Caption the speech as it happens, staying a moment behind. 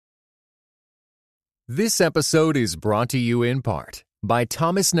This episode is brought to you in part by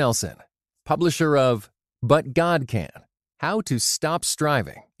Thomas Nelson, publisher of But God Can: How to Stop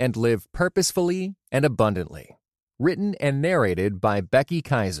Striving and Live Purposefully and Abundantly. Written and narrated by Becky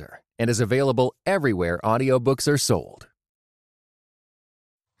Kaiser and is available everywhere audiobooks are sold.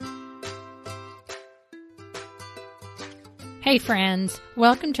 Hey friends,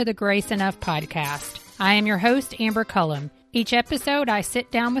 welcome to the Grace Enough podcast. I am your host, Amber Cullum. Each episode, I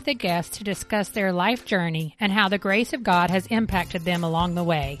sit down with a guest to discuss their life journey and how the grace of God has impacted them along the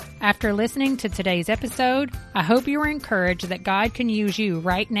way. After listening to today's episode, I hope you are encouraged that God can use you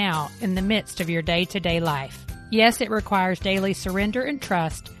right now in the midst of your day-to-day life. Yes, it requires daily surrender and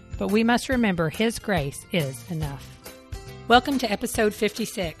trust, but we must remember His grace is enough. Welcome to episode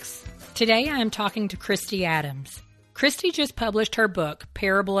 56. Today I am talking to Khristi Adams. Khristi just published her book,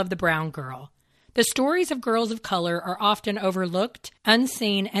 Parable of the Brown Girl. The stories of girls of color are often overlooked,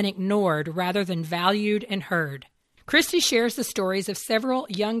 unseen, and ignored rather than valued and heard. Khristi shares the stories of several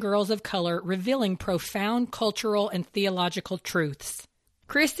young girls of color revealing profound cultural and theological truths.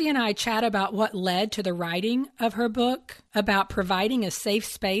 Khristi and I chat about what led to the writing of her book, about providing a safe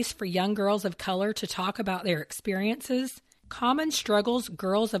space for young girls of color to talk about their experiences, common struggles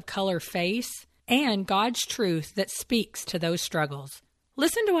girls of color face, and God's truth that speaks to those struggles.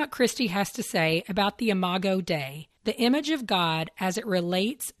 Listen to what Khristi has to say about the Imago Dei, the image of God as it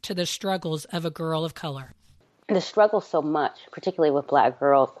relates to the struggles of a girl of color. The struggle so much, particularly with Black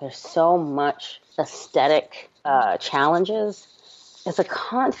girls, there's so much aesthetic challenges. It's a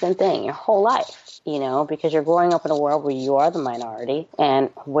constant thing your whole life, because you're growing up in a world where you are the minority and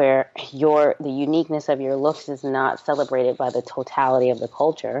where the uniqueness of your looks is not celebrated by the totality of the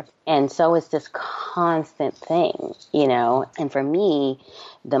culture. And so it's this constant thing, and for me,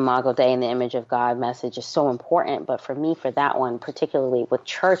 the Imago Dei and the image of God message is so important. But for me, for that one, particularly with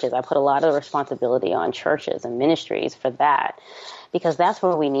churches, I put a lot of responsibility on churches and ministries for that, because that's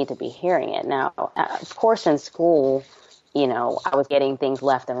where we need to be hearing it. Now, of course, in school, I was getting things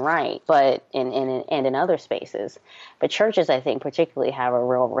left and right, but in other spaces. But churches, I think, particularly have a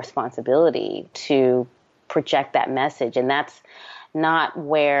real responsibility to project that message. And that's not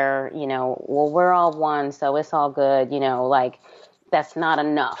where, we're all one, so it's all good, that's not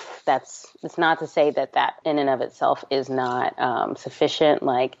enough. It's not to say that in and of itself is not sufficient.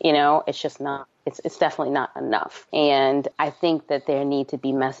 It's just not, it's definitely not enough. And I think that there need to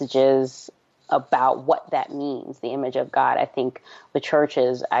be messages about what that means, the image of God. I think the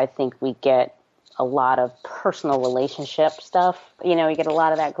churches, we get a lot of personal relationship stuff. You get a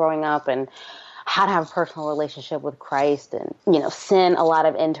lot of that growing up, and how to have a personal relationship with Christ, and, sin, a lot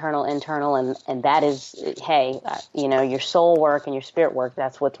of internal, and that is, your soul work and your spirit work,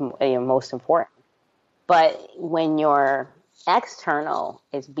 that's what's most important. But when your external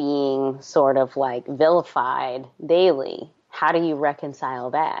is being sort of vilified daily, how do you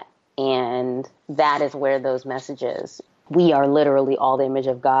reconcile that? And that is where those messages, we are literally all the image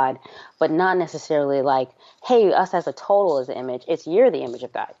of God, but not necessarily hey, us as a total is the image. It's you're the image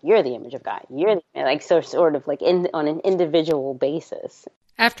of God. You're the image of God. You're on an individual basis.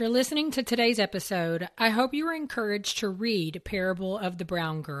 After listening to today's episode, I hope you are encouraged to read Parable of the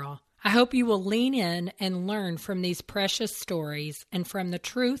Brown Girl. I hope you will lean in and learn from these precious stories and from the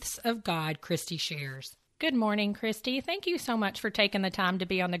truths of God Khristi shares. Good morning, Khristi. Thank you so much for taking the time to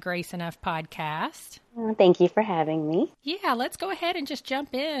be on the Grace Enough podcast. Thank you for having me. Yeah, let's go ahead and just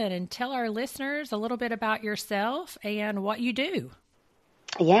jump in and tell our listeners a little bit about yourself and what you do.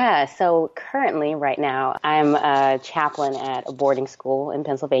 Yeah, so currently, right now, I'm a chaplain at a boarding school in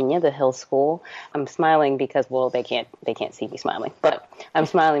Pennsylvania, the Hill School. I'm smiling because, they can't see me smiling, but I'm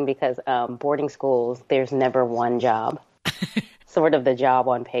smiling because boarding schools, there's never one job. Sort of the job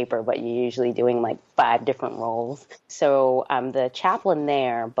on paper, but you're usually doing 5 different roles. So I'm the chaplain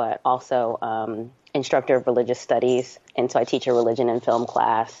there, but also instructor of religious studies. And so I teach a religion and film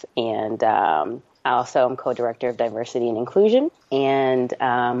class. And I also am co-director of diversity and inclusion. And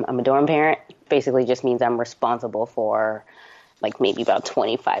I'm a dorm parent. Basically just means I'm responsible for maybe about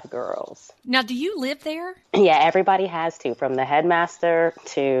 25 girls. Now, do you live there? Yeah, everybody has to, from the headmaster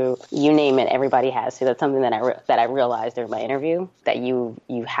to you name it, everybody has to. That's something that I realized during my interview, that you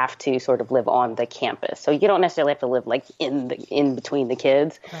have to sort of live on the campus. So you don't necessarily have to live in between the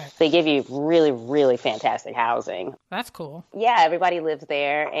kids. Right. They give you really, really fantastic housing. That's cool. Yeah, everybody lives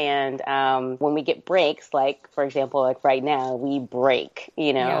there. And when we get breaks, for example, right now, we break,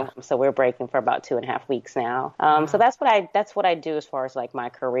 Yeah. So we're breaking for about 2.5 weeks now. So that's what I do as far as my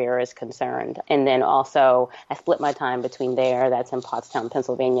career is concerned. And then also I split my time between there, that's in Pottstown,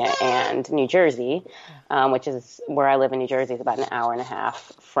 Pennsylvania, and New Jersey, which is where I live in New Jersey. It's about an hour and a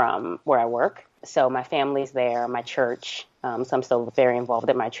half from where I work. So my family's there, my church. So I'm still very involved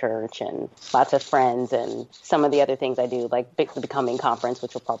in my church, and lots of friends, and some of the other things I do, like the Becoming Conference,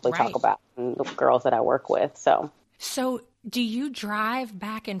 which we'll probably talk about, and the girls that I work with. So do you drive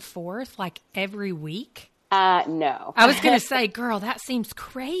back and forth like every week? No. I was going to say, girl, that seems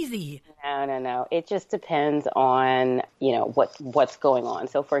crazy. No. It just depends on, what's going on.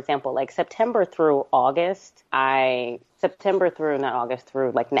 So for example, like September through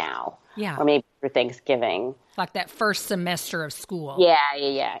like now. Yeah. Or maybe through Thanksgiving. Like that first semester of school.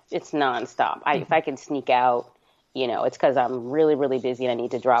 Yeah. It's nonstop. If I can sneak out, it's because I'm really, really busy and I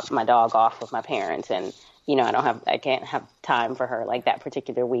need to drop my dog off with my parents, and I can't have time for her like that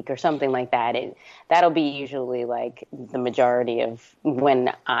particular week or something like that. That'll be usually like the majority of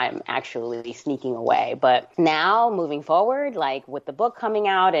when I'm actually sneaking away. But now moving forward, like with the book coming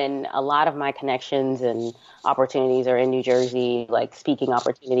out, and a lot of my connections and opportunities are in New Jersey, like speaking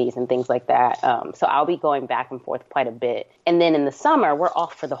opportunities and things like that. So I'll be going back and forth quite a bit. And then in the summer, we're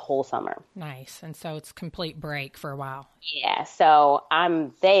off for the whole summer. Nice. And so it's complete break for a while. Yeah. So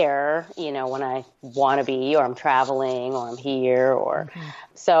I'm there, when I want to be, or I'm traveling, or I'm here,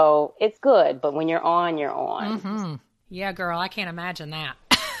 so it's good. But when you're on, you're on. Mm-hmm. Yeah, girl, I can't imagine that.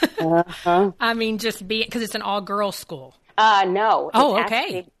 Uh-huh. I mean, just because it's an all-girls school. No. Oh,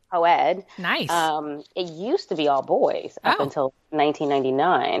 okay. Co-ed. Nice. It used to be all boys up until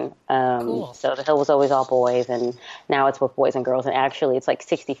 1999. Cool. So the Hill was always all boys, and now it's with boys and girls. And actually, it's like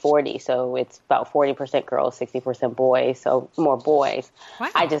 60-40. So it's about 40% girls, 60% boys. So more boys. Wow.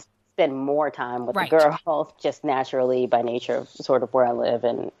 I just spend more time with the girls, just naturally by nature of sort of where I live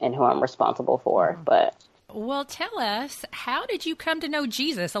and who I'm responsible for. But well, tell us, how did you come to know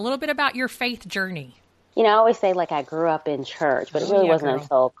Jesus? A little bit about your faith journey. I always say like I grew up in church, but it really wasn't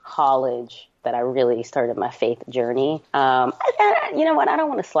until college that I really started my faith journey. You know what? I don't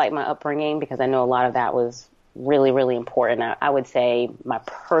want to slight my upbringing because I know a lot of that was really, really important. I would say my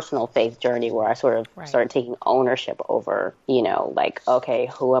personal faith journey, where I sort of started taking ownership over, like, okay,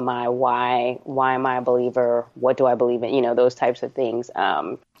 who am I? Why am I a believer? What do I believe in? Those types of things. Is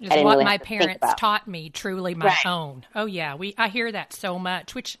what really my parents taught me, truly my own. Oh yeah. I hear that so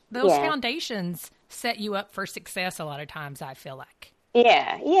much, which those foundations set you up for success a lot of times, I feel like.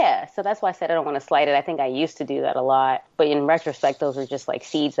 Yeah. So that's why I said I don't want to slight it. I think I used to do that a lot. But in retrospect, those were just like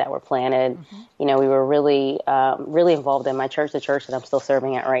seeds that were planted. Mm-hmm. We were really, really involved in my church, the church that I'm still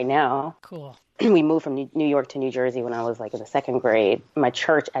serving at right now. Cool. We moved from New York to New Jersey when I was like in the second grade. My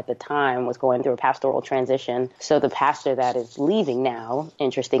church at the time was going through a pastoral transition. So the pastor that is leaving now,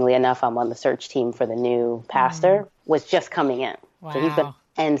 interestingly enough, I'm on the search team for the new pastor, was just coming in. Wow.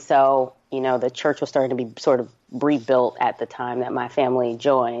 So the church was starting to be sort of rebuilt at the time that my family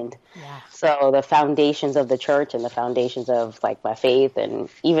joined. Yeah. So the foundations of the church and the foundations of like my faith and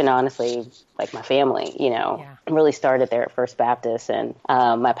even honestly like my family, really started there at First Baptist. And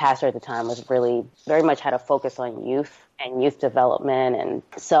my pastor at the time was really very much had a focus on youth and youth development. And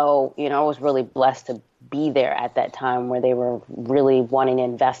so, I was really blessed to be there at that time where they were really wanting to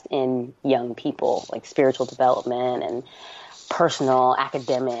invest in young people, like spiritual development and personal,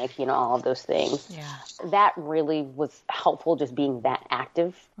 academic, all of those things. Yeah. That really was helpful, just being that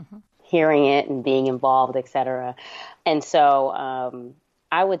active, hearing it and being involved, et cetera. And so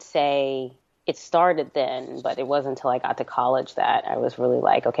I would say it started then, but it wasn't until I got to college that I was really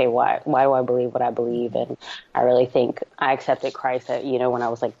like, okay, why do I believe what I believe? And I really think I accepted Christ at, when I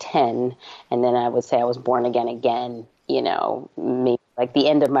was like 10. And then I would say I was born again, maybe like the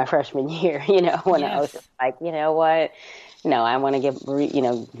end of my freshman year, when I was just like, what? No, I want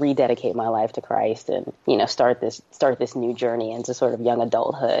to rededicate my life to Christ and, start this new journey into sort of young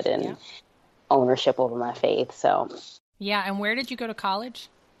adulthood and ownership over my faith. So, yeah. And where did you go to college?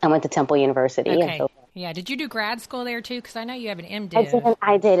 I went to Temple University. Okay. Yeah. Did you do grad school there too? Because I know you have an MDiv.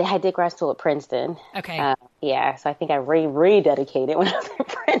 I did grad school at Princeton. Okay. So I think I rededicated when I was at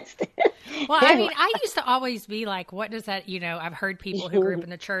Princeton. Well, I mean, I used to always be like, what does that, I've heard people who grew up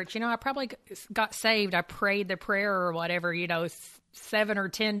in the church, I probably got saved. I prayed the prayer or whatever, 7 or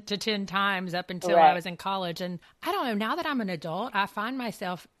 10 to 10 times up until I was in college. And I don't know, now that I'm an adult, I find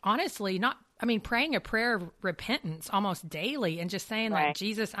myself honestly praying a prayer of repentance almost daily and just saying like,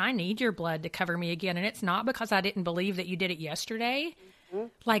 Jesus, I need your blood to cover me again. And it's not because I didn't believe that you did it yesterday. Mm-hmm.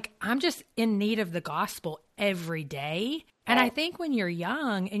 Like, I'm just in need of the gospel every day. And I think when you're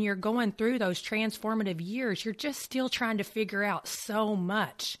young and you're going through those transformative years, you're just still trying to figure out so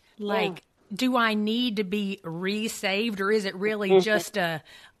much. Like, do I need to be re-saved, or is it really just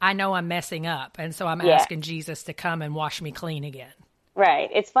I know I'm messing up, and so I'm asking Jesus to come and wash me clean again? Right.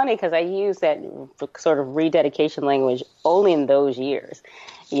 It's funny because I use that sort of rededication language only in those years.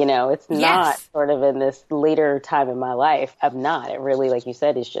 It's not Yes. sort of in this later time in my life. I'm not. It really, like you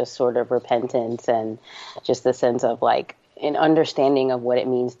said, is just sort of repentance and just the sense of like an understanding of what it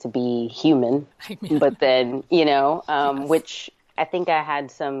means to be human. Amen. But then, Yes. which I think I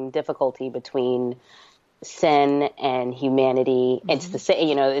had some difficulty between sin and humanity. It's the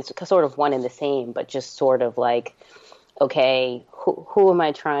same, it's sort of one and the same, but just sort of like, okay, who am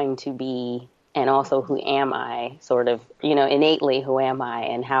I trying to be? And also, who am I? Sort of, innately, who am I?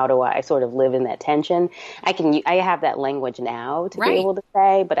 And how do I sort of live in that tension? I have that language now to be Right. able to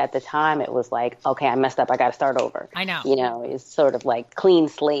say, but at the time it was like, okay, I messed up. I got to start over. I know. It's sort of like clean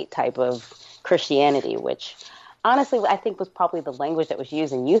slate type of Christianity, which honestly, I think was probably the language that was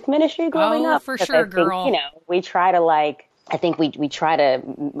used in youth ministry growing Oh, up. for Because sure, I think, girl. we try to like, I think we try to,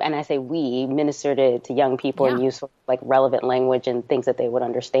 and I say we, minister to young people Yeah. and use sort of like relevant language and things that they would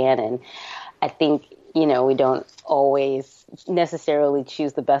understand. And I think, we don't always necessarily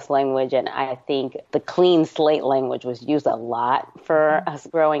choose the best language. And I think the clean slate language was used a lot for us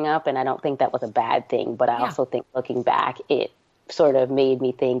growing up. And I don't think that was a bad thing. But I Yeah. also think looking back, it sort of made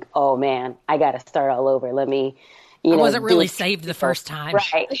me think, oh man, I got to start all over. Let me, I wasn't do really it. saved the first time.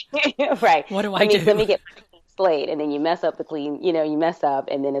 Right. Right. What do I Let do? me get my clean slate. And then you mess up the clean, you mess up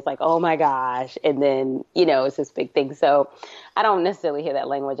and then it's like, oh my gosh. And then, it's this big thing. So I don't necessarily hear that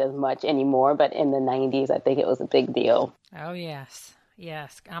language as much anymore, but in the 90s, I think it was a big deal. Oh, yes.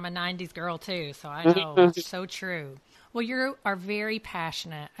 Yes. I'm a 90s girl too, so I know it's so true. Well, you are very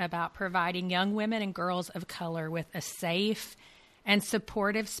passionate about providing young women and girls of color with a safe and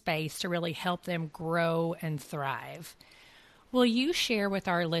supportive space to really help them grow and thrive. Will you share with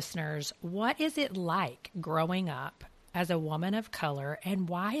our listeners what is it like growing up as a woman of color, and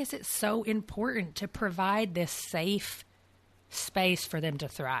why is it so important to provide this safe space for them to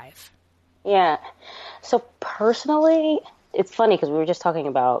thrive? Yeah. So personally, it's funny because we were just talking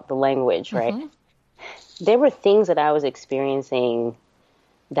about the language, right? Mm-hmm. There were things that I was experiencing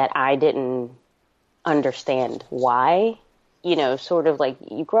that I didn't understand why. Sort of like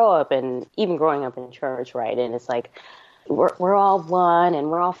you grow up and even growing up in church, right? And it's like we're all one and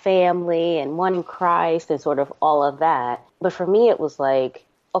we're all family and one in Christ and sort of all of that. But for me, it was like,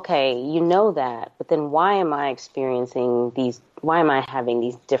 okay, that, but then why am I why am I having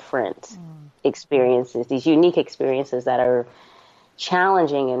these different experiences, these unique experiences that are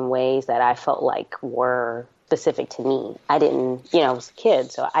challenging in ways that I felt like were specific to me? I didn't, I was a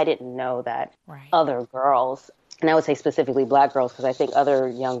kid, so I didn't know that Right. other girls, and I would say specifically Black girls, because I think other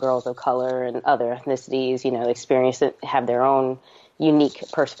young girls of color and other ethnicities, experience it, have their own unique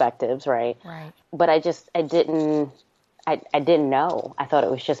perspectives, right? Right. But I didn't know. I thought it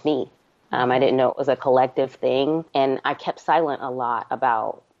was just me. I didn't know it was a collective thing. And I kept silent a lot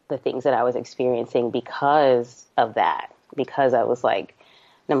about the things that I was experiencing because of that. Because I was like,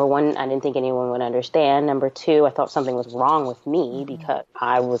 number one, I didn't think anyone would understand. Number two, I thought something was wrong with me because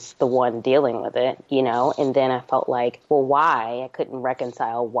I was the one dealing with it, And then I felt like, well, why? I couldn't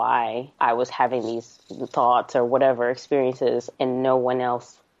reconcile why I was having these thoughts or whatever experiences and no one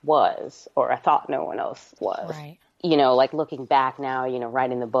else was, or I thought no one else was. Right. Like looking back now,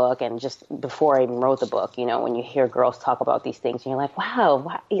 writing the book and just before I even wrote the book, when you hear girls talk about these things, and you're like,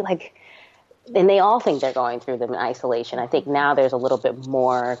 wow, like, and they all think they're going through them in isolation. I think now there's a little bit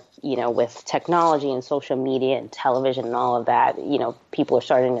more, with technology and social media and television and all of that, people are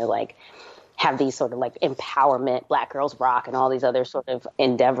starting to like have these sort of like empowerment, Black Girls Rock and all these other sort of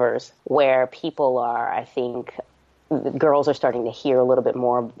endeavors where people are, I think, girls are starting to hear a little bit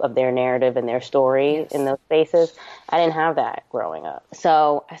more of their narrative and their story in those spaces. I didn't have that growing up.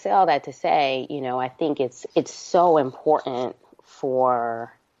 So I say all that to say, I think it's so important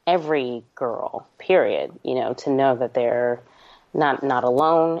for every girl, period, to know that they're not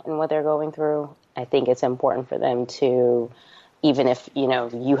alone in what they're going through. I think it's important for them to, even if,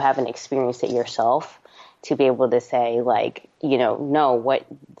 you haven't experienced it yourself, to be able to say, like, no, what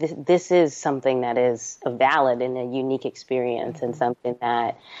this is something that is valid and a unique experience and something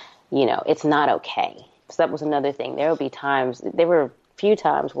that, it's not okay. So that was another thing. There were a few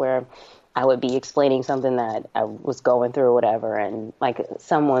times where I would be explaining something that I was going through or whatever, and like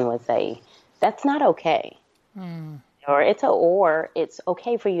someone would say, that's not okay. Or it's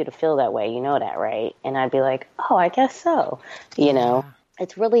okay for you to feel that way. You know that, right? And I'd be like, oh, I guess so.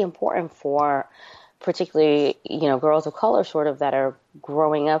 It's really important for particularly, girls of color sort of that are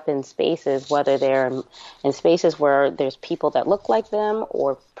growing up in spaces, whether they're in spaces where there's people that look like them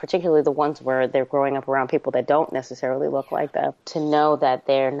or particularly the ones where they're growing up around people that don't necessarily look like them, to know that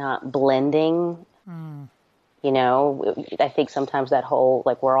they're not blending You know, I think sometimes that whole,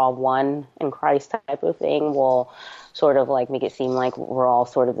 like, we're all one in Christ type of thing will sort of like make it seem like we're all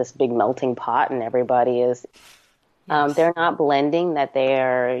sort of this big melting pot and everybody is, they're not blending, that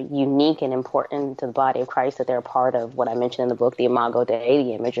they're unique and important to the body of Christ, that they're a part of what I mentioned in the book, the Imago Dei,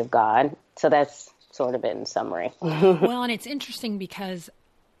 the image of God. So that's sort of in summary. Well, and it's interesting because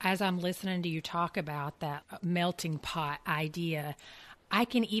as I'm listening to you talk about that melting pot idea, I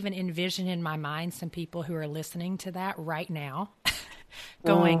can even envision in my mind some people who are listening to that right now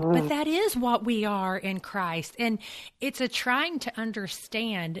going, but that is what we are in Christ. And it's a trying to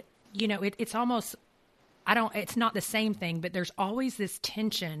understand, you know, it's almost, it's not the same thing, but there's always this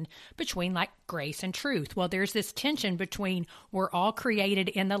tension between like grace and truth. Well, there's this tension between we're all created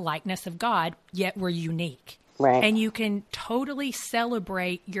in the likeness of God, yet we're unique. Right. And you can totally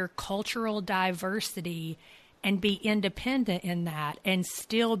celebrate your cultural diversity and be independent in that and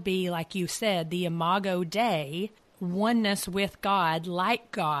still be, like you said, the Imago Dei, oneness with God,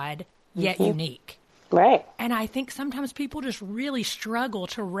 like God, yet unique. Right. And I think sometimes people just really struggle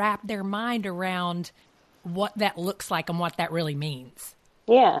to wrap their mind around what that looks like and what that really means.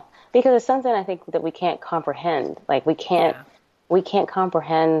 Yeah, because it's something I think that we can't comprehend. Like we can't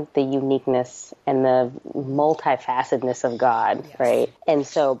comprehend the uniqueness and the multifacetedness of God, right? And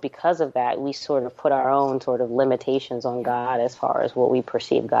so because of that, we sort of put our own sort of limitations on God as far as what we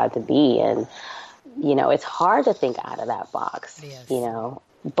perceive God to be. And, you know, it's hard to think out of that box, you know,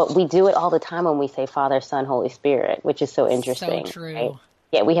 but we do it all the time when we say Father, Son, Holy Spirit, which is so interesting. So true. Right?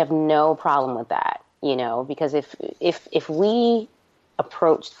 Yeah, we have no problem with that, you know, because if we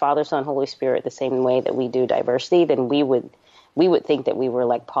approached Father, Son, Holy Spirit the same way that we do diversity, then we would think that we were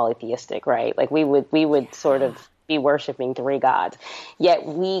like polytheistic, right? Like we would sort of be worshiping three gods. Yet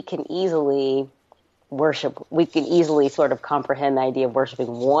we can easily sort of comprehend the idea of worshiping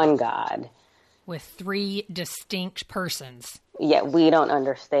one God with three distinct persons. Yet we don't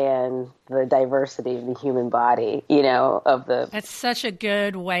understand the diversity of the human body, you know, That's such a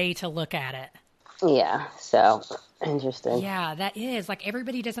good way to look at it. Yeah, so interesting. Yeah, that is. Like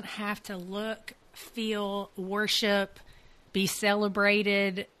everybody doesn't have to look, feel, worship, be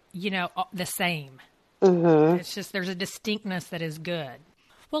celebrated, you know, the same. It's just there's a distinctness that is good.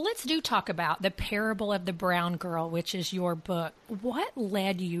 Well, let's talk about the parable of the brown girl, which is your book. What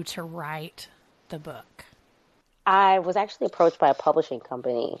led you to write the book? I was actually approached by a publishing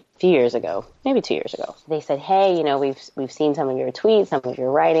company a few years ago, maybe 2 years ago. They said, hey, you know, we've seen some of your tweets, some of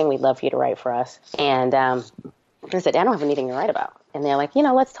your writing. We'd love for you to write for us. And I said, I don't have anything to write about. And they're like, you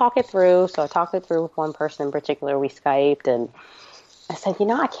know, let's talk it through. So I talked it through with one person in particular. We Skyped, and I said, you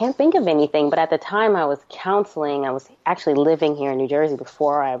know, I can't think of anything. But at the time I was counseling. I was actually living here in New Jersey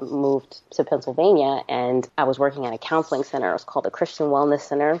before I moved to Pennsylvania. And I was working at a counseling center. It was called the Christian Wellness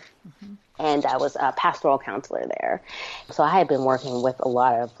Center. And I was a pastoral counselor there. So I had been working with a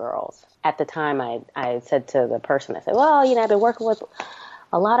lot of girls. At the time I said to the person, I said, well, you know, I've been working with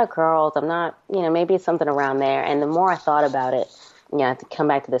a lot of girls. I'm not, you know, maybe it's something around there. And the more I thought about it, you know, I have to come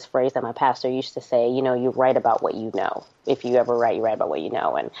back to this phrase that my pastor used to say, you know, you write about what you know. If you ever write, you write about what you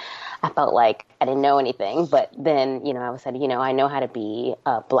know. And I felt like I didn't know anything. But then, you know, I said, you know, I know how to be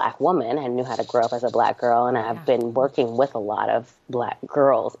a Black woman. I knew how to grow up as a Black girl. And I've been working with a lot of Black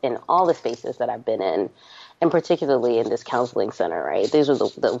girls in all the spaces that I've been in, and particularly in this counseling center, right? These were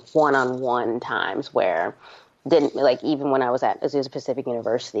the one-on-one times where didn't, like, even when I was at Azusa Pacific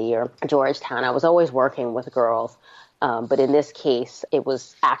University or Georgetown, I was always working with girls. But in this case, it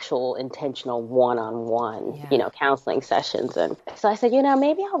was actual intentional one-on-one, you know, counseling sessions. And so I said, you know,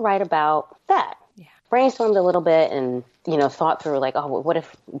 maybe I'll write about that. Brainstormed a little bit and, you know, thought through like, oh, what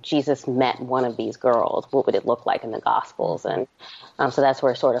if Jesus met one of these girls? What would it look like in the Gospels? And so that's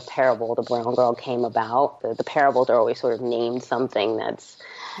where sort of parable, the brown girl, came about. The parables are always sort of named something that's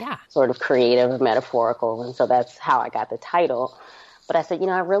sort of creative and metaphorical. And so that's how I got the title. But I said, you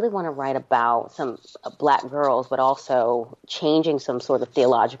know, I really want to write about some Black girls, but also changing some sort of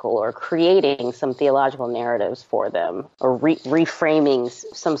theological or creating some theological narratives for them, or reframing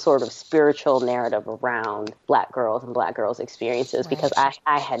some sort of spiritual narrative around Black girls and Black girls' experiences, because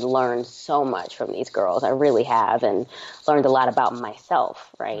I had learned so much from these girls. I really have, and learned a lot about myself,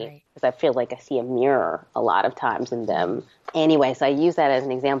 right? Because I feel like I see a mirror a lot of times in them. Anyway, so I use that as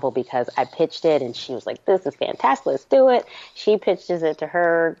an example because I pitched it and she was like, this is fantastic, let's do it. She pitches it to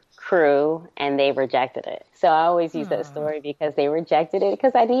her crew and they rejected it. So I always use that story because they rejected it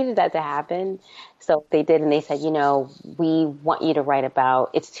because I needed that to happen. So they did, and they said, you know, we want you to write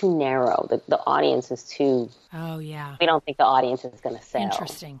about, it's too narrow. The audience is too, we don't think the audience is going to sell.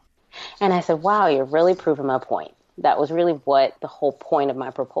 Interesting. And I said, wow, you're really proving my point. That was really what the whole point of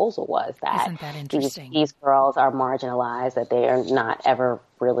my proposal was, that, Isn't that interesting? these girls are marginalized, that they are not ever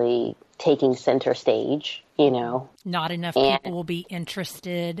really taking center stage, Not enough and people will be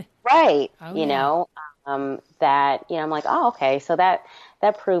interested. right, Oh, yeah. that, I'm like, oh, okay. So that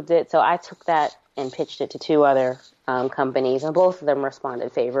proved it. So I took that and pitched it to two other companies, and both of them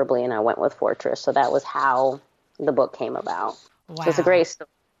responded favorably, and I went with Fortress. So that was how the book came about. Wow. So it's a great story.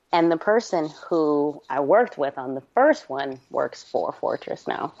 And the person who I worked with on the first one works for Fortress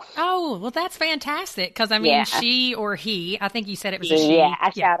now. Oh, well, that's fantastic. Because, I mean, Yeah. she or he, I think you said it was a she. Yeah, I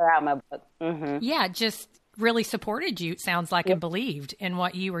shout her out in my book. Mm-hmm. Yeah, just really supported you, it sounds like, and believed in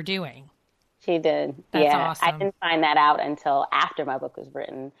what you were doing. She did. That's yeah. awesome. I didn't find that out until after my book was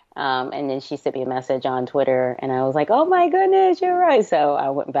written. And then she sent me a message on Twitter, and I was like, oh, my goodness, you're right. So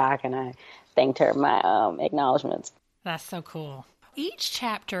I went back and I thanked her my acknowledgments. That's so cool. Each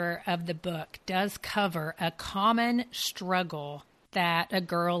chapter of the book does cover a common struggle that a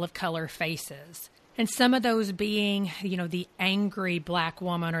girl of color faces. And some of those being, the angry black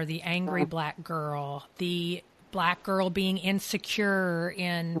woman or the angry black girl, the black girl being insecure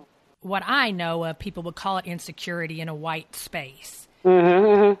in what I know of, people would call it insecurity in a white space.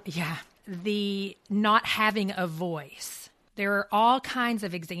 Mm-hmm. Yeah. The not having a voice. There are all kinds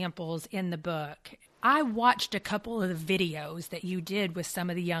of examples in the book. I watched a couple of the videos that you did with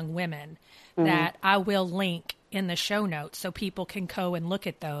some of the young women that I will link in the show notes so people can go and look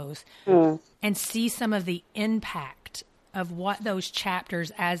at those and see some of the impact of what those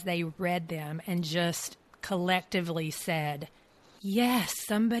chapters, as they read them and just collectively said, yes,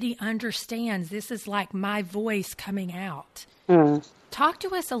 somebody understands. This is like my voice coming out. Talk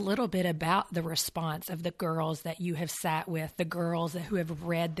to us a little bit about the response of the girls that you have sat with, the girls who have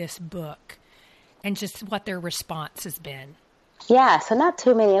read this book, and just what their response has been. Yeah, so not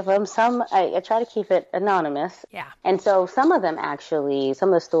too many of them. Some, I try to keep it anonymous. Yeah. And so some of them actually, some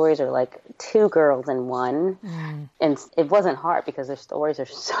of the stories are like two girls in one. And it wasn't hard because their stories are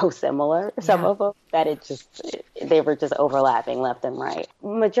so similar, some of them, that they were just overlapping left and right.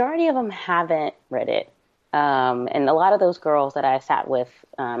 Majority of them haven't read it. And a lot of those girls that I sat with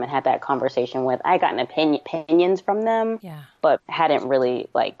and had that conversation with, I got opinions from them, but hadn't really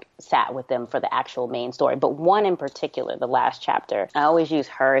sat with them for the actual main story. But one in particular, the last chapter, I always use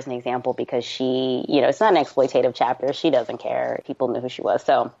her as an example because she, it's not an exploitative chapter. She doesn't care. People knew who she was.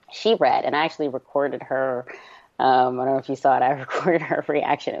 So she read, and I actually recorded her. I don't know if you saw it. I recorded her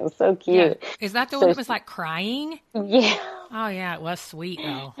reaction. It was so cute. Yeah. Is that the one that was crying? Yeah. Oh, yeah. It was sweet,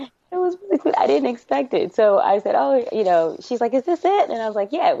 though. It was really sweet. I didn't expect it. So I said, oh, she's like, is this it? And I was like,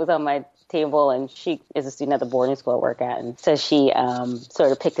 yeah, it was on my table. And she is a student at the boarding school I work at. And so she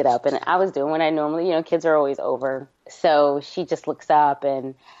sort of picked it up. And I was doing what I normally, kids are always over. So she just looks up,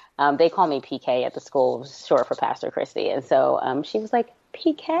 and they call me PK at the school, short for Pastor Khristi. And so she was like,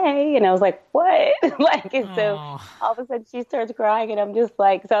 PK, and I was like, what? And so all of a sudden she starts crying, and I'm just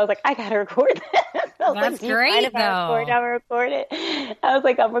like, so I was like, I gotta record this. That's great, though. I'm record it. I was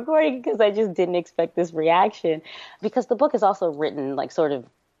like, I'm recording because I just didn't expect this reaction, because the book is also written sort of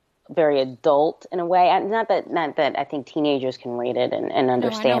very adult in a way. Not that I think teenagers can read it and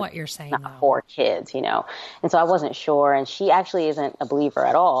understand. No, I know what you're saying. Not for kids, And so I wasn't sure. And she actually isn't a believer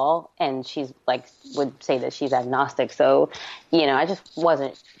at all. And she's would say that she's agnostic. So, I just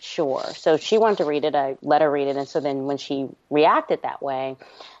wasn't sure. So she wanted to read it. I let her read it. And so then when she reacted that way,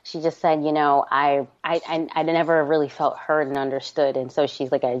 she just said, I never really felt heard and understood. And so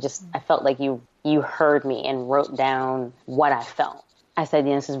she's like, I felt like you heard me and wrote down what I felt. I said,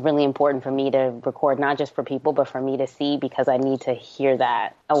 this is really important for me to record, not just for people, but for me to see, because I need to hear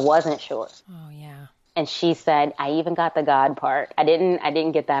that. I wasn't sure. Oh, yeah. And she said, I even got the God part. I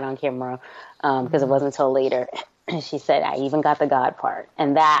didn't get that on camera because it wasn't until later. She said, I even got the God part.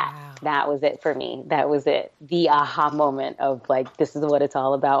 And that was it for me. That was it. The aha moment of this is what it's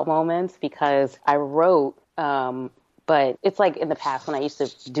all about moments, because I wrote, but it's in the past when I used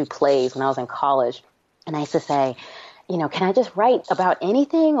to do plays when I was in college, and I used to say, can I just write about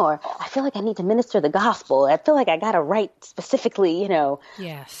anything? Or I feel like I need to minister the gospel. I feel like I got to write specifically,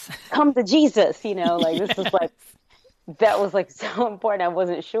 yes, come to Jesus, this is that was so important. I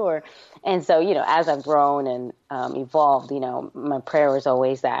wasn't sure. And so, as I've grown and evolved, my prayer is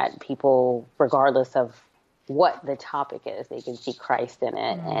always that people, regardless of what the topic is, they can see Christ in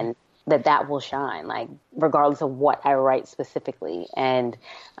it, and that will shine, regardless of what I write specifically. And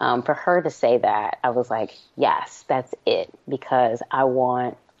for her to say that, I was like, yes, that's it, because I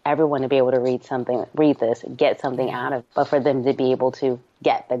want everyone to be able to read this, get something out of it, but for them to be able to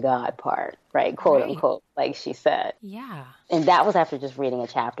get the God part, right? Quote unquote, like she said. Yeah. And that was after just reading a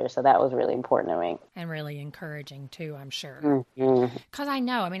chapter. So that was really important to me. And really encouraging too, I'm sure. Because I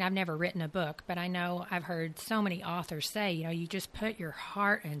know, I mean, I've never written a book, but I know I've heard so many authors say, you know, you just put your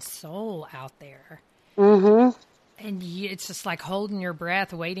heart and soul out there. Mm-hmm. And it's just like holding your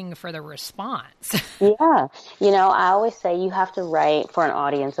breath, waiting for the response. Yeah. You know, I always say you have to write for an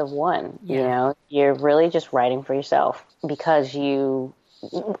audience of one. Yeah. You know, you're really just writing for yourself because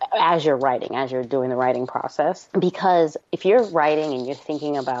as you're writing, as you're doing the writing process, because if you're writing and you're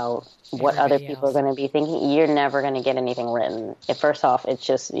thinking about what other people are going to be thinking, you're never going to get anything written. First off, it's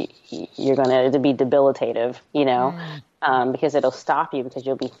just, you're going to be debilitative, you know, because it'll stop you because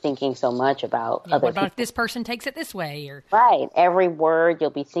you'll be thinking so much about other what about people. if this person takes it this way? Or Right. Every word, you'll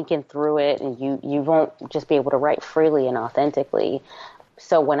be thinking through it, and you won't just be able to write freely and authentically.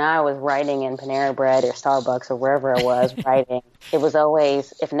 So when I was writing in Panera Bread or Starbucks or wherever I was writing, it was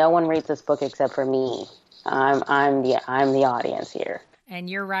always, if no one reads this book except for me, I'm the audience here. And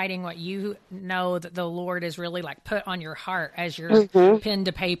you're writing what you know that the Lord is really like put on your heart as your pen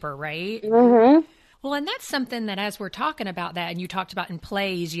to paper, right? Mm-hmm. Well, and that's something that as we're talking about that, and you talked about in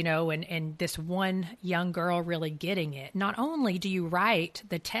plays, you know, and this one young girl really getting it, not only do you write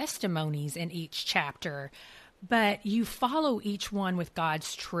the testimonies in each chapter, but you follow each one with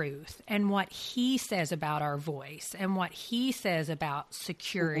God's truth and what he says about our voice and what he says about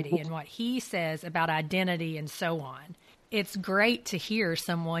security and what he says about identity and so on. It's great to hear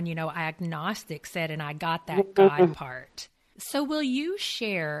someone, you know, agnostic said, and I got that God part. So will you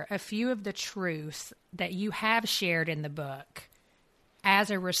share a few of the truths that you have shared in the book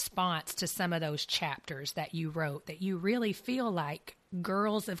as a response to some of those chapters that you wrote that you really feel like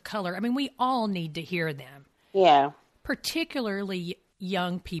girls of color, I mean, we all need to hear them. Yeah. Particularly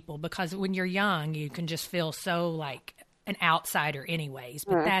young people, because when you're young, you can just feel so like an outsider anyways,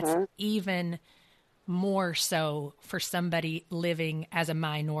 but that's even more so for somebody living as a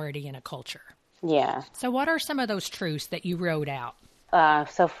minority in a culture. Yeah. So what are some of those truths that you wrote out?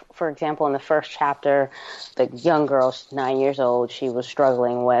 For example, in the first chapter, the young girl, she's 9 years old, she was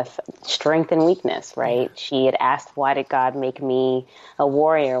struggling with strength and weakness, right? She had asked, why did God make me a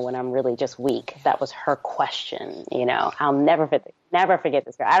warrior when I'm really just weak? That was her question, you know. I'll never forget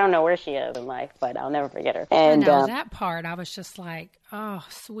this girl. I don't know where she is in life, but I'll never forget her. And I know that part, I was just like, oh,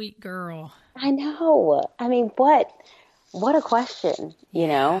 sweet girl. I know. I mean, what a question, you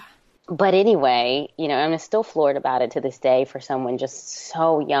know? But anyway, you know, I'm still floored about it to this day for someone just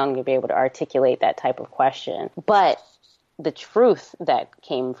so young to be able to articulate that type of question. But the truth that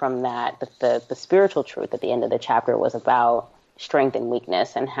came from that, the spiritual truth at the end of the chapter was about strength and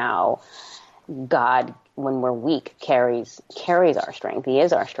weakness and how God, when we're weak, carries our strength. He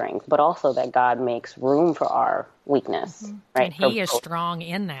is our strength, but also that God makes room for our weakness. Right? And he is strong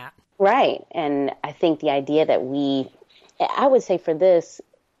in that. Right. And I think the idea that I would say for this,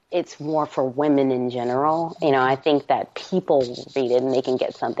 it's more for women in general. You know, I think that people read it and they can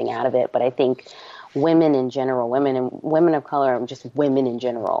get something out of it, but I think women in general, women of color, just women in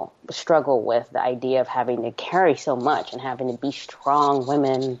general, struggle with the idea of having to carry so much and having to be strong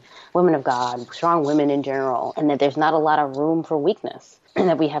women of God, strong women in general, and that there's not a lot of room for weakness, and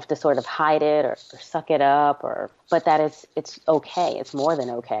that we have to sort of hide it or suck it up, but that it's okay. It's more than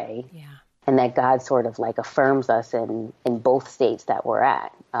okay. Yeah. And that God sort of like affirms us in both states that we're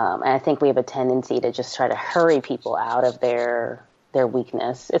at. And I think we have a tendency to just try to hurry people out of their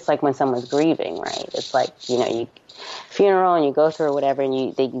weakness. It's like when someone's grieving, right? It's like, you know, you funeral and you go through whatever and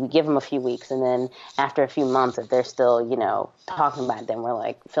you give them a few weeks. And then after a few months, if they're still, you know, talking about it, then we're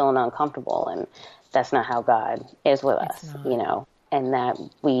like feeling uncomfortable. And that's not how God is with us, you know, and that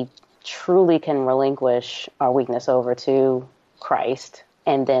we truly can relinquish our weakness over to Christ.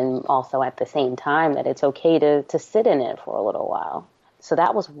 And then also at the same time that it's okay to sit in it for a little while. So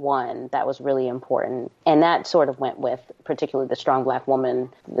that was one that was really important. And that sort of went with particularly the strong black woman,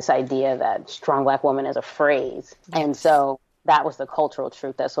 this idea that strong black woman is a phrase. And so that was the cultural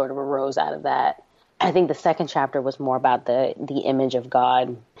truth that sort of arose out of that. I think the second chapter was more about the image of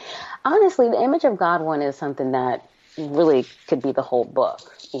God. Honestly, the image of God one is something that really could be the whole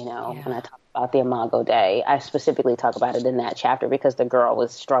book, you know, when I talk about the Imago Dei. I specifically talk about it in that chapter because the girl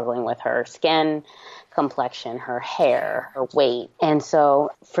was struggling with her skin complexion, her hair, her weight. And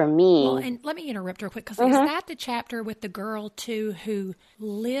so for me... Well, and let me interrupt real quick, because is that the chapter with the girl, too, who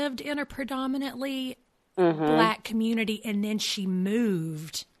lived in a predominantly black community and then she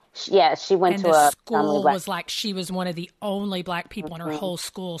moved She went And to the a school was like, she was one of the only Black people in her whole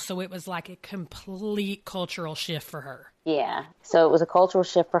school. So it was like a complete cultural shift for her. Yeah. So it was a cultural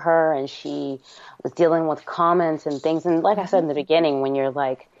shift for her, and she was dealing with comments and things. And like I said in the beginning, when you're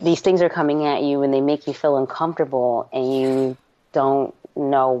like, these things are coming at you and they make you feel uncomfortable and you don't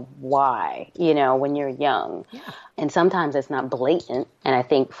know why, when you're young. Yeah. And sometimes it's not blatant. And I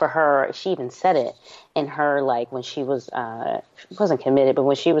think for her, she even said it in her, like when she was, she wasn't committed, but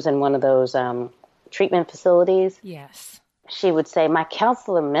when she was in one of those treatment facilities. Yes. She would say, my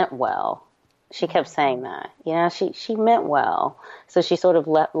counselor meant well. She kept saying that, she meant well. So she sort of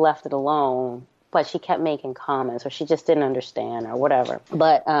left it alone, but she kept making comments, or she just didn't understand or whatever.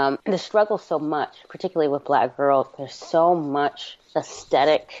 But the struggle so much, particularly with Black girls, there's so much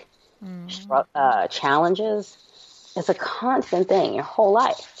aesthetic challenges. It's a constant thing your whole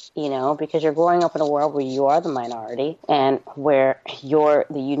life, because you're growing up in a world where you are the minority and where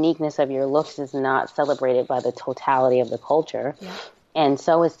the uniqueness of your looks is not celebrated by the totality of the culture. Yeah. And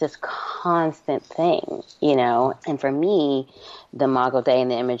so it's this constant thing, and for me, the Imago Dei and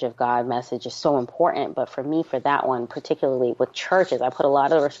the image of God message is so important. But for me, for that one, particularly with churches, I put a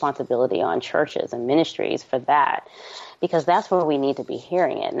lot of responsibility on churches and ministries for that, because that's where we need to be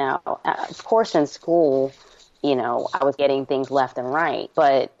hearing it. Now, of course, in school, I was getting things left and right,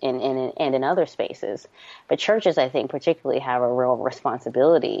 but in other spaces. But churches, I think, particularly have a real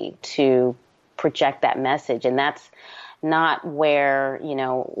responsibility to project that message. And that's not where,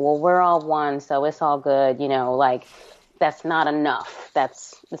 well, we're all one, so it's all good, like that's not enough.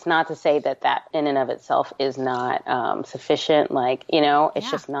 It's not to say that in and of itself is not sufficient. Like,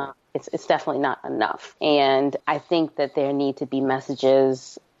 it's just not, it's definitely not enough. And I think that there need to be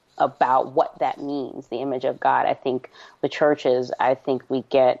messages about what that means, the image of God. I think the churches, we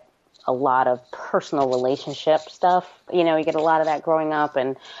get a lot of personal relationship stuff. You get a lot of that growing up,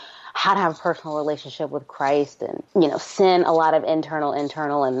 and how to have a personal relationship with Christ, and, sin, a lot of internal,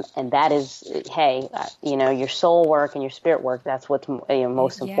 and that is, hey, your soul work and your spirit work, that's what's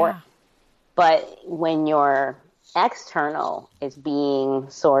most important. But when your external is being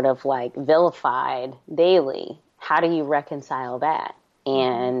sort of like vilified daily, how do you reconcile that?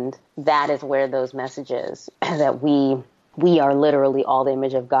 And that is where those messages that we are literally all the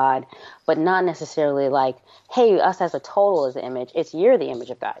image of God, but not necessarily like, hey, us as a total is the image. It's you're the image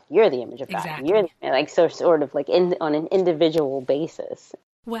of God. You're the image of God. Exactly. You're like, so sort of like on an individual basis.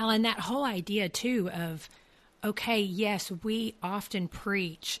 Well, and that whole idea too of, okay, yes, we often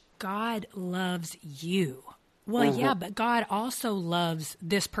preach God loves you. Well, yeah, but God also loves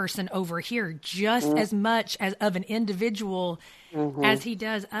this person over here just as much as of an individual as he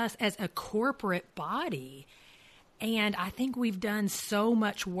does us as a corporate body. And I think we've done so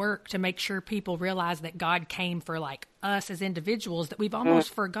much work to make sure people realize that God came for like us as individuals that we've almost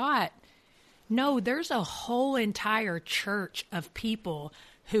forgot. No, there's a whole entire church of people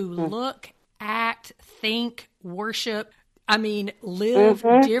who look, act, think, worship, live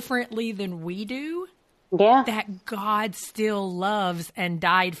differently than we do. Yeah. That God still loves and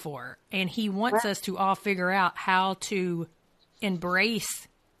died for. And he wants us to all figure out how to embrace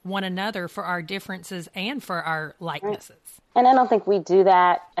one another for our differences and for our likenesses. And I don't think we do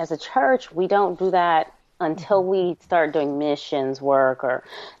that as a church. We don't do that until we start doing missions work or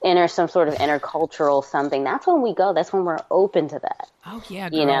enter some sort of intercultural something. That's when we go. That's when we're open to that. Oh yeah,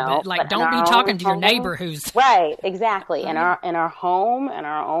 girl, but don't be talking to your neighbor who's right. Exactly. In our home, in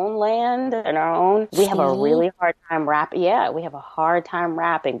our own land, in our own, we have a really hard time rapping. Yeah, we have a hard time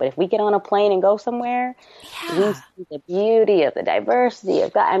rapping. But if we get on a plane and go somewhere, we see the beauty of the diversity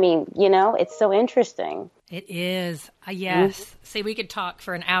of God. It's so interesting. It is. Yes. See, we could talk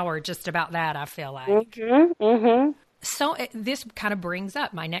for an hour just about that, I feel like. So this kind of brings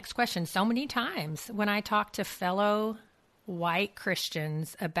up my next question. So many times when I talk to fellow white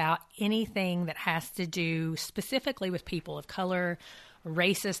Christians about anything that has to do specifically with people of color,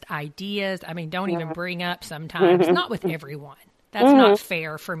 racist ideas, don't even bring up sometimes, not with everyone. That's not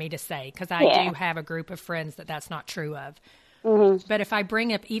fair for me to say, because I do have a group of friends that's not true of. But if I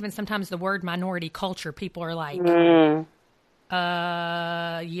bring up even sometimes the word minority culture, people are like, they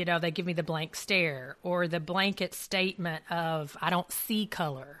give me the blank stare or the blanket statement of, I don't see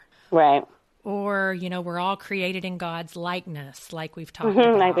color. Right. Or, we're all created in God's likeness, like we've talked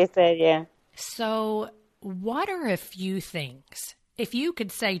about. Like they said, yeah. So what are a few things, if you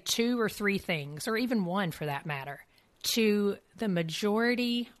could say 2 or 3 things, or even one for that matter, to the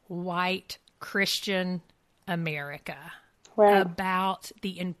majority white Christian America, about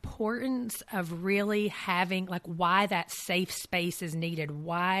the importance of really having, like, why that safe space is needed,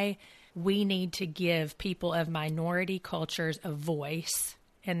 why we need to give people of minority cultures a voice,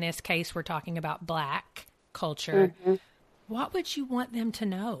 in this case, we're talking about Black culture, Mm-hmm. what would you want them to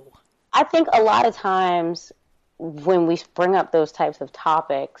know? I think a lot of times when we bring up those types of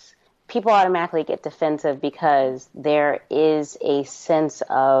topics, people automatically get defensive because there is a sense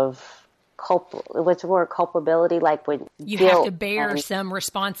of culpability, like when You guilt have to bear some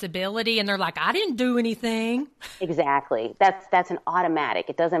responsibility, and they're like, I didn't do anything. Exactly. That's an automatic.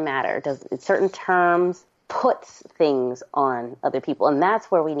 It doesn't matter. Certain terms puts things on other people, and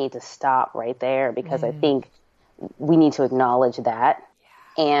that's where we need to stop right there, because I think we need to acknowledge that.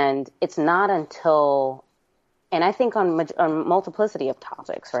 Yeah. And it's not until, and I think on multiplicity of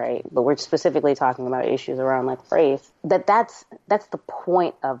topics, right? But we're specifically talking about issues around like race. That's the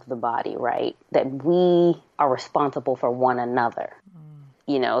point of the body, right? That we are responsible for one another.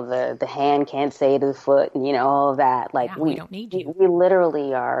 You know, the hand can't say to the foot, and all of that. Like we don't need you. We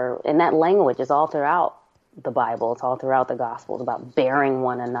literally are, and that language is all throughout the Bible. It's all throughout the Gospels about bearing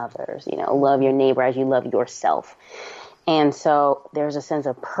one another's. Love your neighbor as you love yourself. And so there's a sense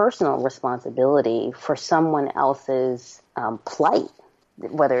of personal responsibility for someone else's plight,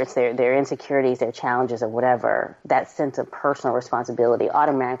 whether it's their insecurities, their challenges, or whatever. That sense of personal responsibility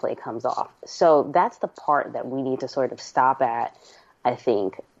automatically comes off. So that's the part that we need to sort of stop at, I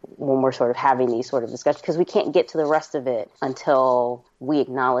think, when we're sort of having these sort of discussions, because we can't get to the rest of it until we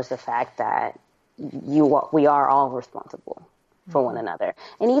acknowledge the fact that we are all responsible for one another.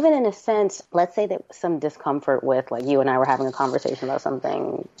 And even in a sense, let's say that some discomfort with, like, you and I were having a conversation about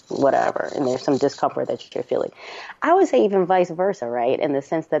something, whatever, and there's some discomfort that you're feeling. I would say even vice versa, right? In the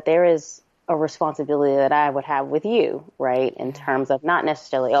sense that there is a responsibility that I would have with you, right? In terms of not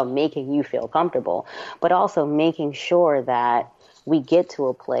necessarily, making you feel comfortable, but also making sure that we get to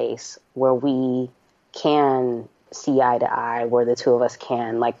a place where we can see eye to eye, where the two of us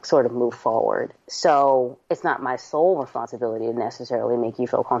can like sort of move forward. So it's not my sole responsibility to necessarily make you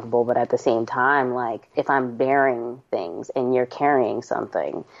feel comfortable, but at the same time, like if I'm bearing things and you're carrying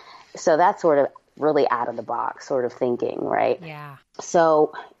something, so that's sort of really out of the box sort of thinking, right? Yeah.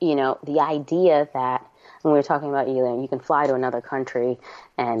 So, the idea that when we were talking about you can fly to another country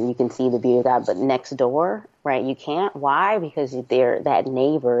and you can see the beauty of God, but next door, right, you can't. Why? Because they're that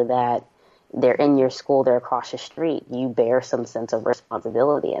neighbor that they're in your school, they're across the street. You bear some sense of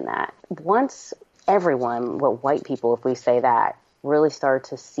responsibility in that. Once everyone, white people, if we say that, really start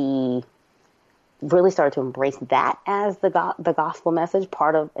to embrace that as the gospel message,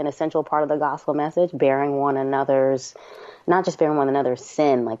 an essential part of the gospel message, bearing one another's, not just bearing one another's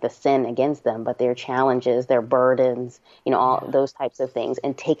sin, like the sin against them, but their challenges, their burdens, all those types of things,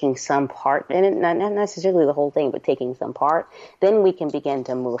 and taking some part, and not necessarily the whole thing, but taking some part, then we can begin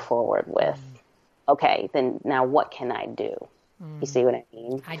to move forward with, okay, then now what can I do? You see what I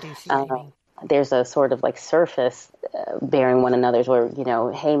mean? I do see what you mean. There's a sort of like surface bearing one another's where,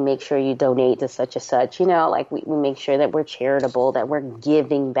 hey, make sure you donate to such and such, like we make sure that we're charitable, that we're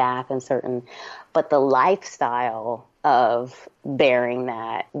giving back and but the lifestyle of bearing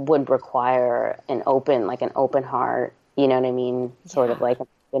that would require an open heart, you know what I mean? Sort of like an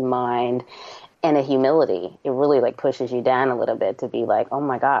open mind and a humility. It really like pushes you down a little bit to be like, oh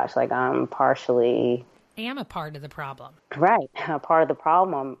my gosh, like I am a part of the problem. Right. A part of the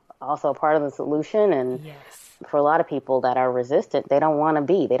problem. I'm also a part of the solution. And for a lot of people that are resistant, they don't want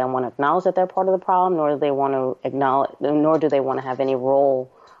to acknowledge that they're part of the problem, nor do they want to have any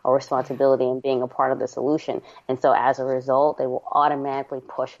role or responsibility in being a part of the solution. And so as a result, they will automatically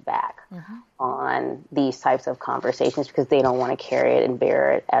push back on these types of conversations because they don't want to carry it and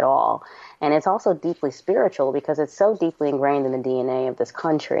bear it at all. And it's also deeply spiritual because it's so deeply ingrained in the DNA of this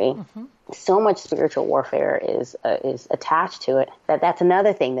country. So much spiritual warfare is attached to it that's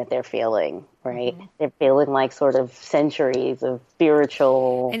another thing that they're feeling, right? They're feeling like sort of centuries of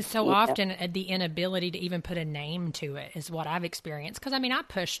spiritual. And so often the inability to even put a name to it is what I've experienced. Because, I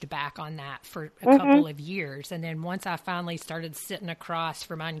pushed back on that for a couple of years. And then once I finally started sitting across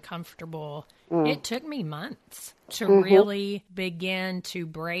from uncomfortable, it took me months to really begin to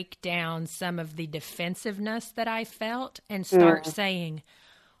break down some of the defensiveness that I felt and start saying,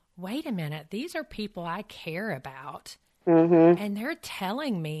 wait a minute, these are people I care about. And they're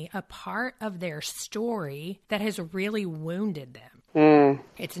telling me a part of their story that has really wounded them.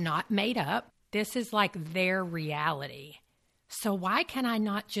 It's not made up. This is like their reality. So why can I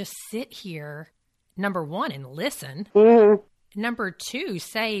not just sit here, number one, and listen? Number two,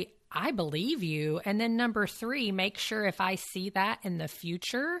 say, I believe you. And then number three, make sure if I see that in the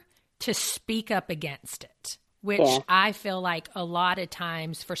future to speak up against it, which I feel like a lot of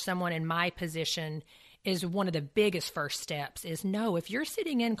times for someone in my position is one of the biggest first steps is no, if you're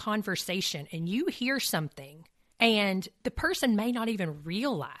sitting in conversation and you hear something And the person may not even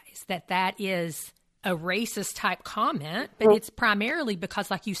realize that that is a racist type comment, but it's primarily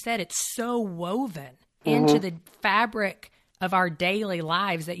because, like you said, it's so woven into the fabric of our daily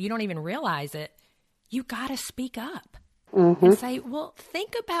lives that you don't even realize it. You got to speak up and say, well,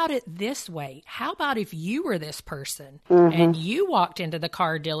 think about it this way. How about if you were this person and you walked into the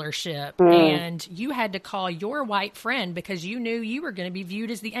car dealership and you had to call your white friend because you knew you were going to be viewed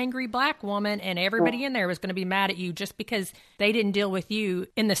as the angry black woman and everybody in there was going to be mad at you just because they didn't deal with you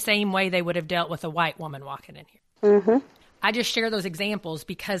in the same way they would have dealt with a white woman walking in here. I just share those examples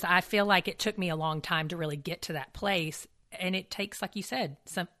because I feel like it took me a long time to really get to that place. And it takes, like you said,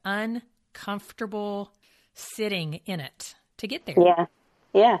 some uncomfortable sitting in it to get there. Yeah.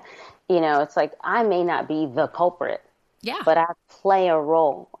 Yeah. You know, it's like I may not be the culprit. Yeah. But I play a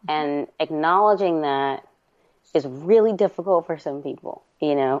role. And acknowledging that is really difficult for some people,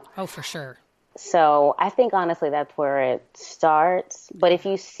 you know? Oh, for sure. So I think honestly that's where it starts. But if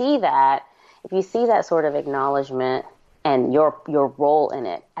you see that sort of acknowledgement and your role in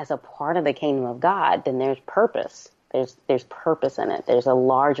it as a part of the kingdom of God, then there's purpose. There's purpose in it. There's a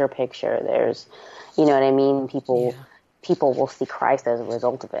larger picture. There's, you know what I mean? People will see Christ as a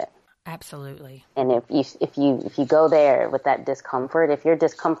result of it. Absolutely. And if you go there with that discomfort, if your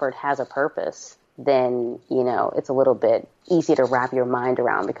discomfort has a purpose, then, you know, it's a little bit easy to wrap your mind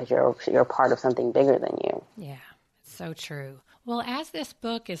around because you're part of something bigger than you. Yeah, so true. Well, as this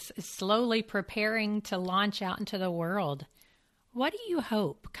book is slowly preparing to launch out into the world, what do you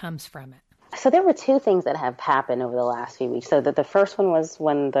hope comes from it? So there were two things that have happened over the last few weeks. So the first one was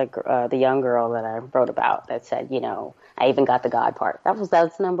when the young girl that I wrote about that said, you know, I even got the God part.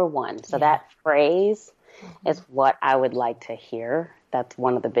 That's number one. So that phrase is what I would like to hear. That's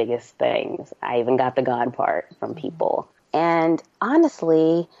one of the biggest things. I even got the God part from people. And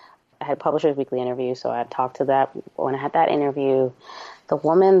honestly, I had Publishers Weekly interview, so I talked to that. When I had that interview, the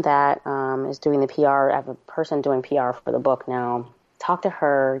woman that is doing the PR, I have a person doing PR for the book now, talked to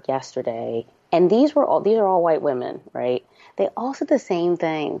her yesterday, and these are all white women, right? They all said the same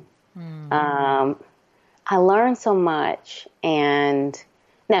thing. I learned so much, and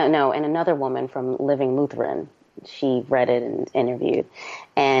another woman from Living Lutheran, she read it and interviewed,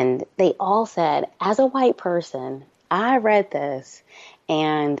 and they all said, as a white person, I read this,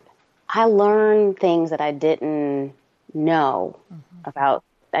 and I learned things that I didn't know about.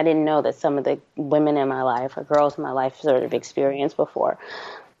 I didn't know that some of the women in my life or girls in my life sort of experienced before.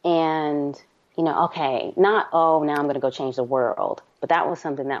 And, you know, okay, not, now I'm going to go change the world. But that was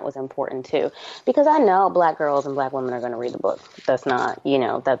something that was important too. Because I know black girls and black women are going to read the book. That's not, you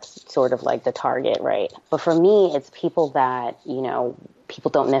know, that's sort of like the target, right? But for me, it's people that, you know,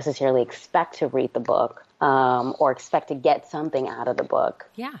 people don't necessarily expect to read the book or expect to get something out of the book.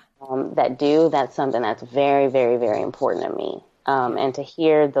 Yeah. That's something that's very, very, very important to me. And to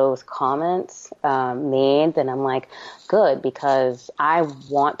hear those comments made, then I'm like, good, because I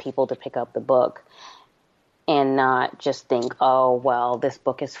want people to pick up the book and not just think, oh, well, this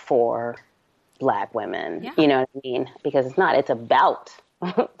book is for black women. Yeah. You know what I mean? Because it's not. It's about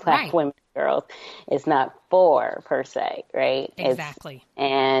black women and girls. It's not for, per se, right? Exactly.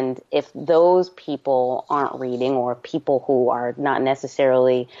 And if those people aren't reading, or people who are not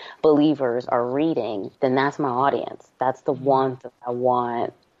necessarily believers are reading, then that's my audience. That's the one that I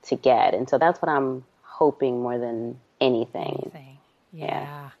want to get. And so that's what I'm hoping more than anything.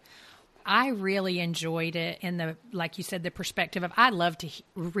 Yeah. I really enjoyed it in the, like you said, the perspective of, I love to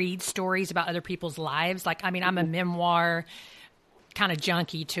read stories about other people's lives. Like, I mean, I'm a memoir kind of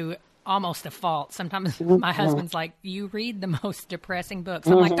junkie to almost a fault. Sometimes my husband's like, you read the most depressing books.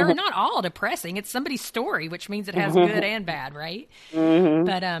 I'm like, they're not all depressing. It's somebody's story, which means it has good and bad, right?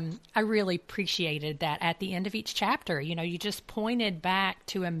 But I really appreciated that at the end of each chapter, you know, you just pointed back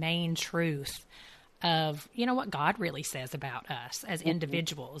to a main truth of, you know, what God really says about us as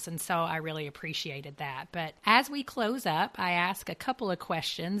individuals. And so I really appreciated that. But as we close up, I ask a couple of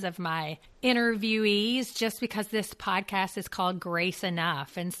questions of my interviewees, just because this podcast is called Grace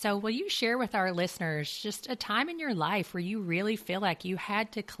Enough. And so will you share with our listeners just a time in your life where you really feel like you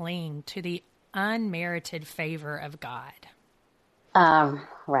had to cling to the unmerited favor of God?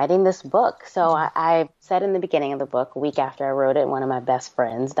 Writing this book. So I said in the beginning of the book, a week after I wrote it, one of my best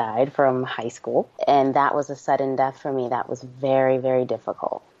friends died from high school. And that was a sudden death for me. That was very, very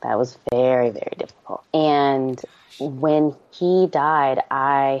difficult. That was very, very difficult. And when he died,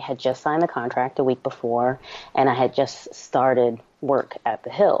 I had just signed the contract a week before, and I had just started work at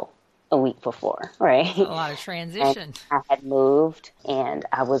the Hill a week before, right? A lot of transition. And I had moved, and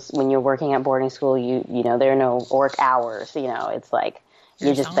when you're working at boarding school, you know, there are no work hours, you know, it's like,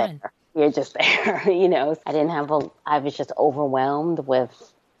 you're just there. you're just there, I was just overwhelmed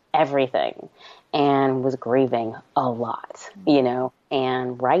with everything and was grieving a lot,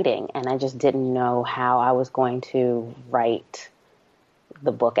 and writing. And I just didn't know how I was going to write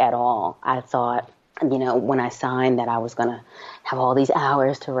the book at all. I thought, when I signed that I was going to have all these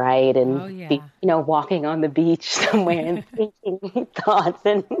hours to write and be, walking on the beach somewhere and thinking thoughts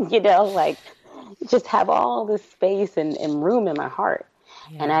and, just have all this space and room in my heart.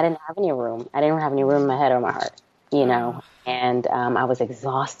 Yeah. And I didn't have any room. I didn't have any room in my head or my heart, and I was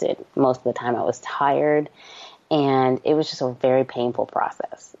exhausted most of the time. I was tired, and it was just a very painful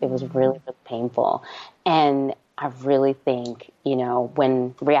process. It was really, really painful. And I really think,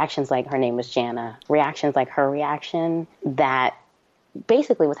 when reactions like her name was Jana, reactions like her reaction, that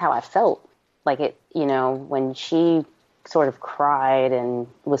basically was how I felt. Like it, when she sort of cried and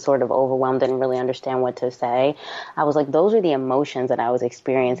was sort of overwhelmed, didn't really understand what to say, I was like, those are the emotions that I was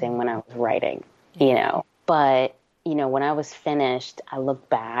experiencing when I was writing, But, when I was finished, I looked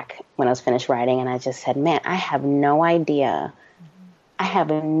back when I was finished writing and I just said, man, I have no idea.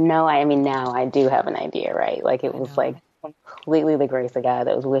 Now I do have an idea, right? Like it was like completely the grace of God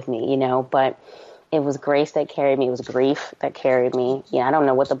that was with me, but it was grace that carried me. It was grief that carried me. I don't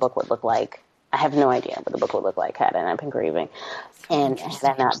know what the book would look like. I have no idea what the book would look like had I not been grieving. And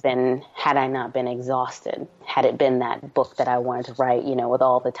had I not been exhausted, had it been that book that I wanted to write, with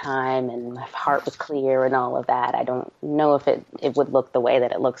all the time and my heart was clear and all of that, I don't know if it would look the way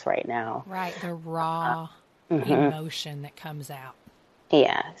that it looks right now. Right. The raw emotion that comes out.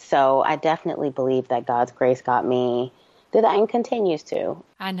 Yeah. So I definitely believe that God's grace got me through that and continues to.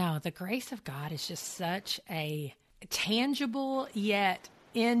 I know. The grace of God is just such a tangible yet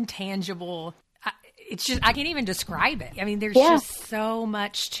intangible. I can't even describe it. I mean, there's just so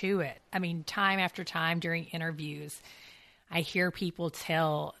much to it. I mean, time after time during interviews, I hear people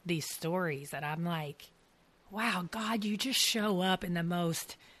tell these stories that I'm like, wow, God, you just show up in the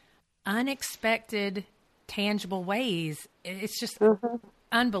most unexpected, tangible ways. It's just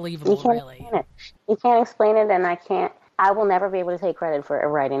unbelievable, really. You can't explain it, and I will never be able to take credit for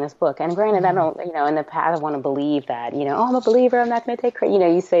writing this book. And granted, I don't, in the past, I want to believe that, oh, I'm a believer, I'm not going to take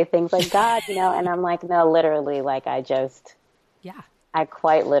credit. You say things like God, and I'm like, no, literally, like I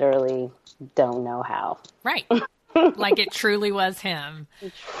quite literally don't know how. Right. Like it truly was him.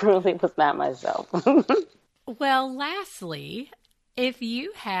 It truly was not myself. Well, lastly, if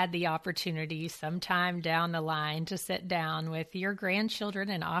you had the opportunity sometime down the line to sit down with your grandchildren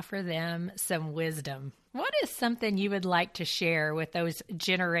and offer them some wisdom, what is something you would like to share with those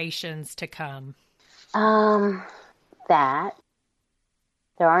generations to come? That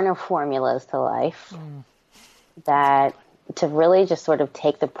there are no formulas to life. That to really just sort of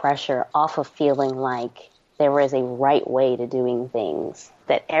take the pressure off of feeling like there is a right way to doing things.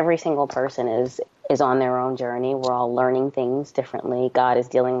 That every single person is on their own journey. We're all learning things differently. God is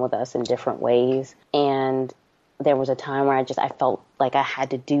dealing with us in different ways. And there was a time where I felt like I had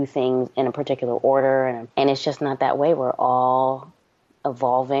to do things in a particular order. And it's just not that way. We're all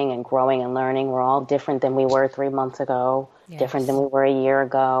evolving and growing and learning. We're all different than we were 3 months ago, different than we were a year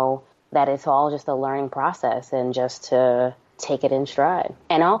ago. That it's all just a learning process and just to take it in stride.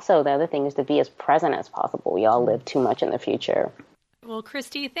 And also the other thing is to be as present as possible. We all live too much in the future. Well,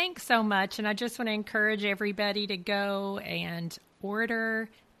 Khristi, thanks so much. And I just want to encourage everybody to go and order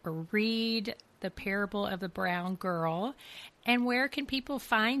or read The Parable of the Brown Girl. And where can people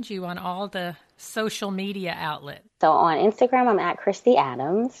find you on all the social media outlets? So on Instagram, I'm at Khristi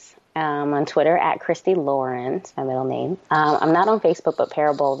Adams. On Twitter, at Khristi Lawrence, my middle name. I'm not on Facebook, but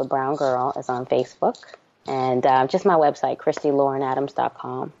Parable of the Brown Girl is on Facebook. And just my website,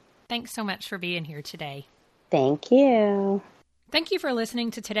 KhristiLaurenAdams.com. Thanks so much for being here today. Thank you. Thank you for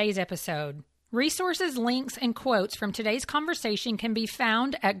listening to today's episode. Resources, links, and quotes from today's conversation can be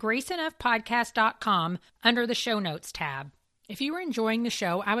found at graceenoughpodcast.com under the Show Notes tab. If you are enjoying the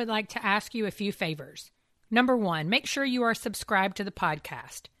show, I would like to ask you a few favors. Number 1, make sure you are subscribed to the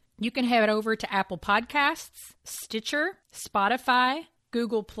podcast. You can head over to Apple Podcasts, Stitcher, Spotify,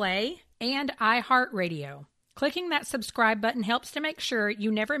 Google Play, and iHeartRadio. Clicking that subscribe button helps to make sure you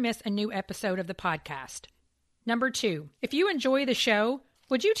never miss a new episode of the podcast. Number 2, if you enjoy the show,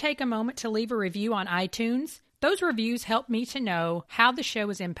 would you take a moment to leave a review on iTunes? Those reviews help me to know how the show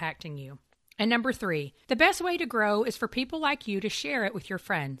is impacting you. And number 3, the best way to grow is for people like you to share it with your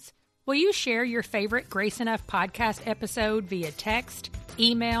friends. Will you share your favorite Grace Enough podcast episode via text,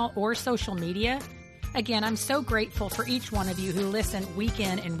 email, or social media? Again, I'm so grateful for each one of you who listen week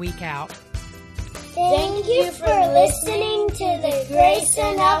in and week out. Thank you for listening to the Grace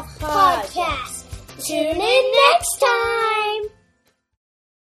Enough podcast. Tune in next time.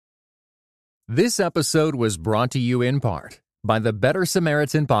 This episode was brought to you in part by the Better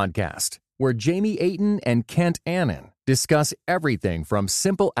Samaritan podcast, where Jamie Ayton and Kent Annan discuss everything from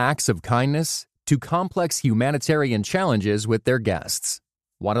simple acts of kindness to complex humanitarian challenges with their guests.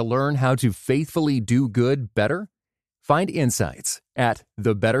 Want to learn how to faithfully do good better? Find insights at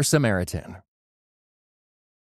The Better Samaritan.